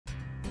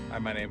Hi,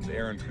 my name is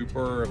Aaron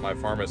Cooper, and my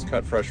farm is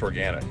Cutfresh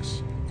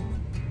Organics.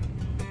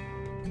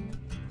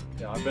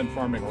 Yeah, I've been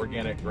farming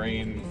organic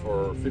grain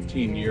for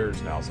 15 years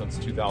now, since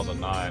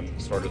 2009.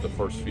 Started the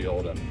first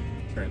field and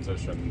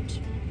transitioned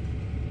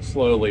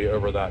slowly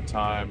over that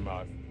time.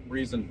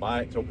 Reason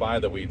to buy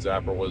the weed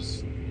zapper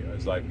was,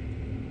 as like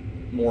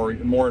more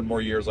and more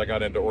years I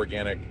got into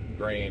organic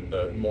grain,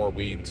 the more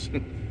weeds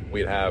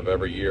we'd have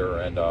every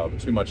year,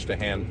 and too much to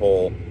hand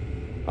pull.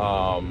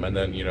 And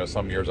then,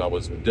 some years I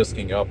was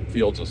disking up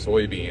fields of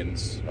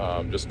soybeans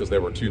just because they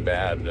were too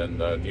bad.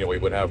 And, we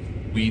would have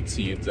weed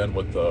seeds in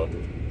with the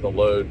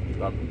load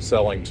I'm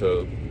selling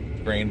to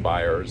grain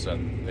buyers,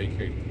 and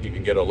you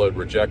can get a load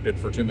rejected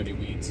for too many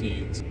weed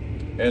seeds.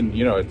 And,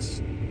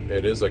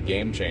 it is a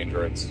game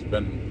changer. It's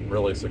been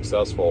really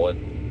successful. It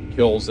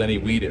kills any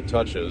weed it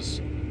touches.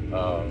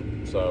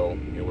 So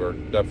we're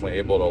definitely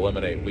able to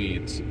eliminate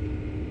weeds.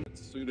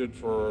 Suited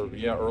for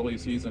early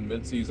season,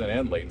 mid season,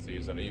 and late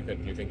season. You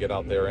can get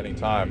out there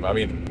anytime. I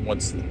mean,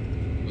 once the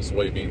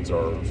soybeans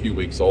are a few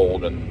weeks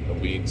old and the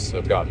weeds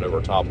have gotten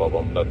over top of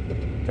them, that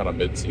kind of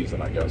mid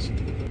season, I guess.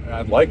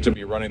 I'd like to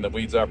be running the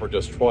weed zapper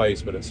just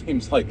twice, but it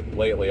seems like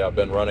lately I've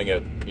been running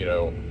it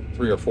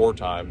 3 or 4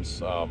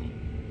 times.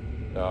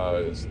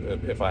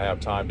 If I have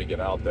time to get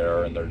out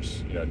there and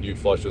there's new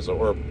flushes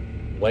or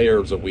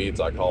layers of weeds,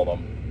 I call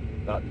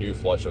them, not new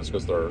flushes,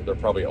 because they're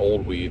probably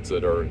old weeds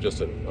that are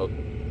just a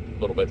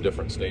little bit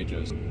different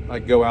stages. I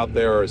go out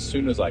there as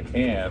soon as I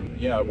can.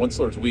 Once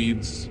there's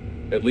weeds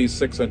at least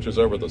 6 inches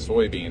over the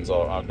soybeans,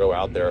 I'll go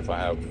out there if I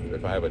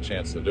have a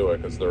chance to do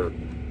it, because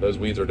those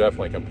weeds are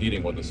definitely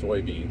competing with the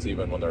soybeans,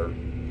 even when the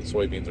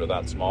soybeans are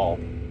that small.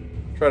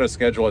 Try to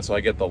schedule it so I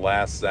get the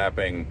last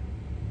zapping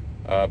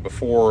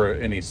before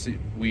any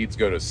weeds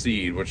go to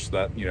seed, which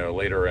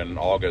later in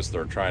August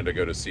they're trying to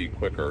go to seed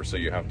quicker, so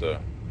you have to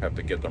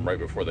get them right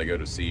before they go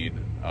to seed,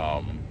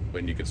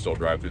 when you can still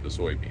drive through the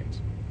soybeans.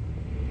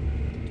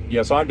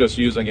 So I'm just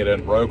using it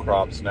in row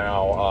crops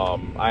now.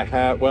 I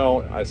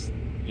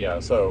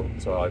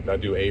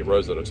do 8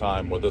 rows at a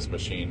time with this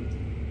machine,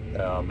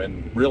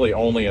 and really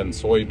only in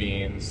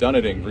soybeans. Done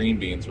it in green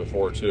beans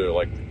before too,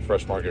 like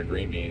fresh market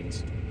green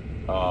beans,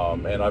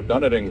 and I've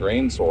done it in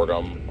grain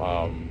sorghum.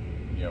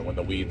 When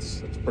the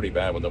weeds, it's pretty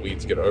bad when the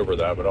weeds get over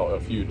that, but a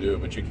few do.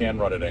 But you can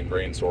run it in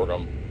grain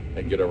sorghum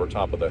and get over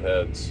top of the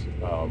heads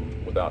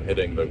without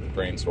hitting the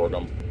grain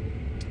sorghum.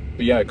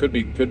 But it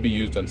could be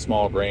used in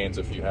small grains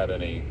if you had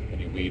any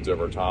weeds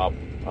over top.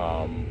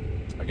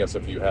 I guess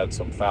if you had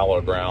some fallow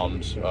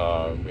ground,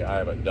 I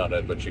haven't done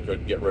it, but you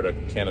could get rid of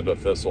Canada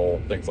thistle,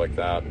 things like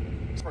that.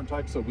 Different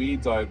types of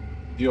weeds I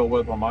deal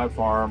with on my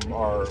farm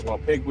are,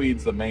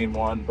 pigweed's the main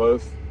one,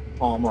 both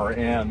palmer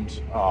and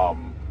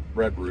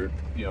redroot.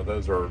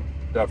 Those are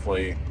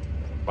definitely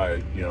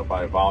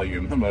by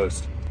volume the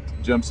most.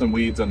 Jimson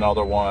weed's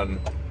another one.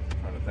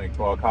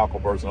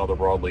 Cockleburr's another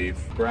broadleaf.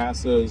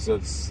 Grasses,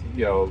 it's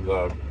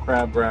the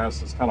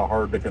crabgrass is kind of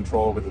hard to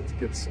control because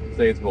it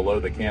stays below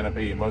the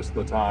canopy most of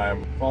the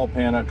time. Fall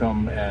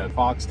panicum and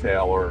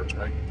foxtail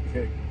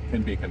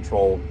can be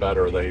controlled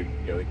better. They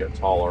get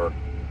taller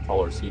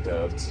seed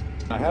heads.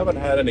 I haven't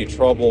had any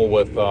trouble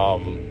with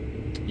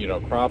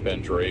crop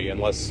injury,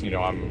 unless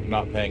I'm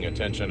not paying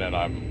attention and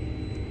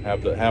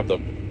have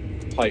the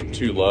pipe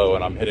too low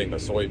and I'm hitting the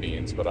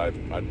soybeans, but I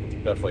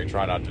definitely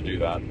try not to do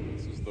that.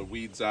 The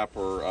weed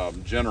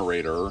zapper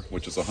generator,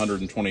 which is a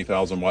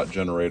 120,000 watt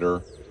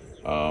generator.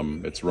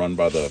 It's run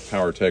by the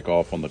power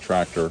takeoff on the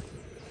tractor,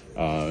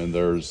 and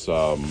there's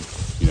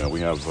we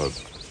have a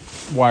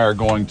wire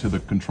going to the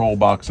control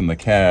box in the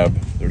cab.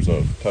 There's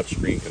a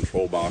touchscreen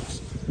control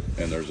box,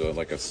 and there's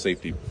a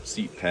safety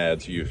seat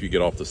pad, so if you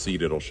get off the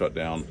seat it'll shut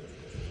down.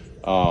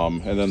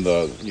 And then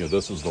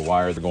this is the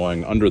wire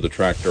going under the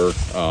tractor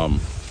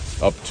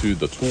up to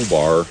the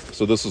toolbar.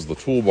 So this is the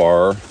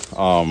toolbar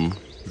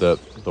that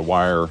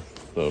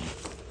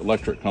the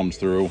electric comes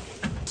through.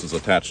 This is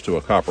attached to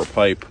a copper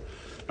pipe.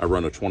 I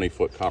run a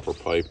 20-foot copper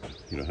pipe,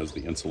 has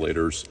the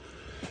insulators,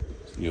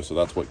 so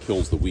that's what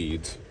kills the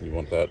weeds. You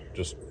want that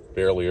just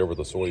barely over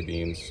the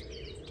soybeans,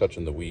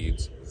 touching the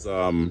weeds.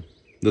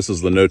 This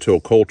is the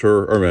no-till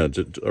coulter, or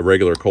a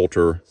regular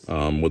coulter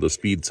with a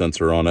speed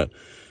sensor on it.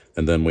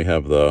 And then we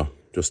have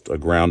just a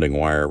grounding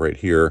wire right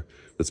here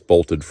that's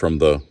bolted from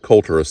the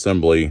coulter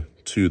assembly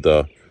to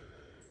the,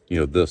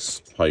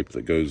 this pipe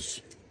that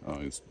goes,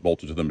 it's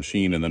bolted to the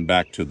machine and then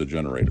back to the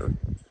generator.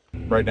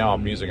 Right now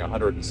I'm using a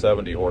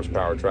 170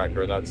 horsepower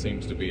tractor, and that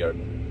seems to be a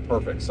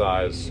perfect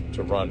size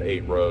to run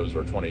 8 rows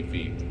or 20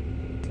 feet.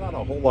 It's not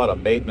a whole lot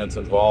of maintenance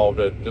involved.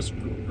 Just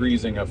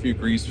greasing a few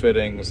grease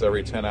fittings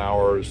every 10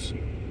 hours.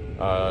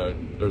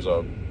 There's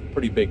a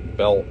pretty big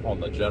belt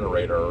on the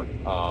generator,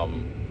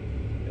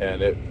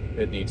 and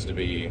it needs to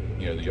be,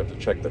 you have to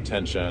check the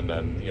tension,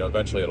 and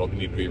eventually it'll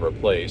need to be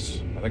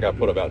replaced. I think I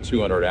put about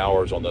 200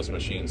 hours on this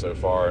machine so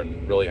far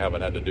and really haven't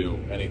had to do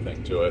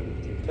anything to it.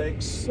 It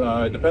takes,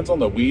 it depends on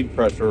the weed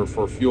pressure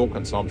for fuel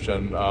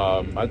consumption.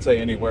 I'd say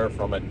anywhere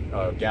from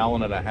a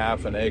gallon and a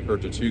half an acre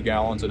to 2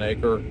 gallons an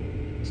acre.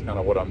 It's kind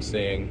of what I'm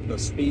seeing. The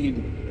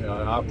speed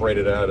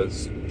operated at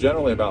is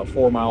generally about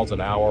 4 miles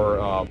an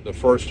hour. The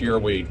first year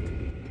we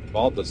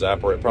bought the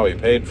Zapper, it probably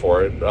paid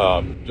for it.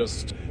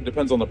 Just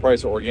depends on the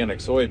price of organic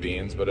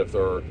soybeans, but if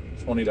they're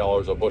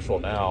 $20 a bushel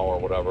now or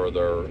whatever,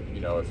 they're, you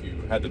know, if you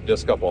had to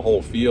disc up a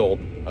whole field,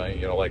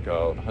 you know, like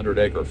a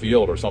 100-acre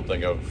field or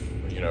something of,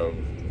 you know,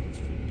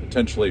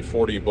 potentially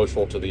 40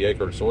 bushel to the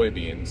acre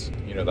soybeans,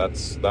 you know,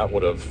 that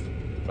would have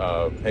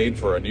paid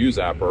for a new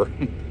Zapper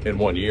in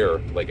 1 year,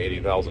 like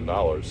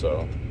 $80,000.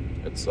 So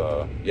it's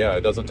yeah,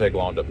 it doesn't take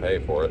long to pay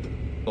for it.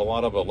 A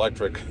lot of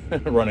electric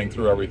running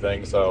through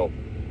everything, so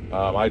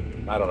I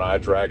don't know, I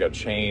drag a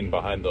chain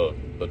behind the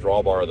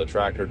drawbar of the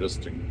tractor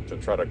just to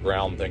try to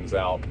ground things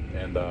out.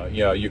 And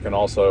yeah, you can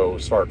also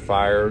start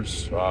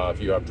fires if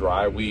you have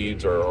dry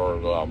weeds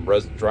or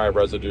dry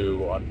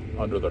residue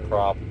under the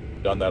crop.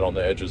 Done that on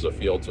the edges of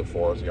fields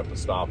before, so you have to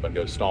stop and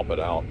go stomp it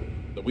out.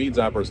 The weed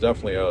zapper is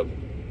definitely a,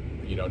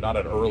 you know, not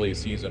an early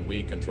season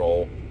weed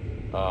control,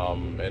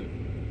 and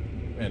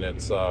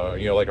it's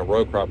you know, like a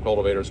row crop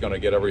cultivator is going to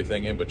get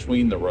everything in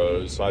between the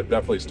rows. So I'm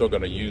definitely still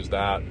going to use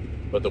that,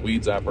 but the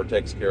weed zapper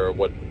takes care of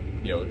what,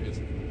 you know,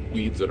 is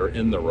weeds that are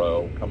in the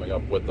row coming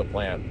up with the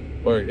plant.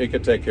 Or it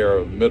could take care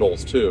of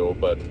middles too,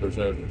 but there's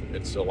no,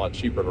 it's a lot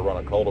cheaper to run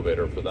a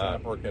cultivator for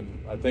that.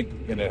 I think,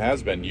 and it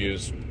has been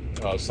used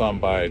some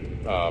by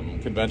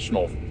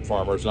conventional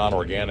farmers,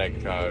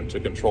 non-organic, to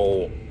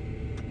control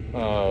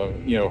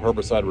you know,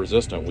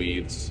 herbicide-resistant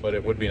weeds. But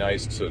it would be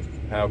nice to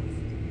have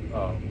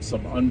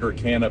some under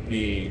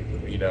canopy,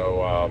 you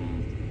know,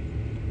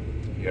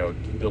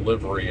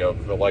 delivery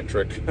of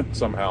electric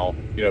somehow,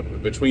 you know,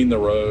 between the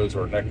rows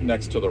or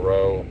next to the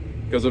row,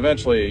 because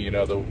eventually, you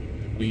know, the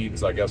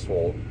weeds, I guess,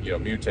 will, you know,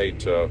 mutate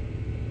to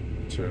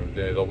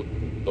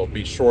they'll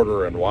be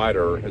shorter and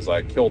wider as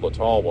I kill the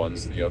tall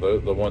ones. You know,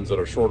 the ones that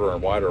are shorter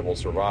and wider will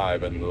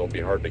survive, and they'll be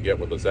hard to get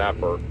with a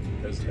Zapper,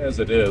 as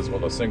it is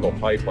with a single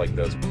pipe like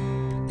this.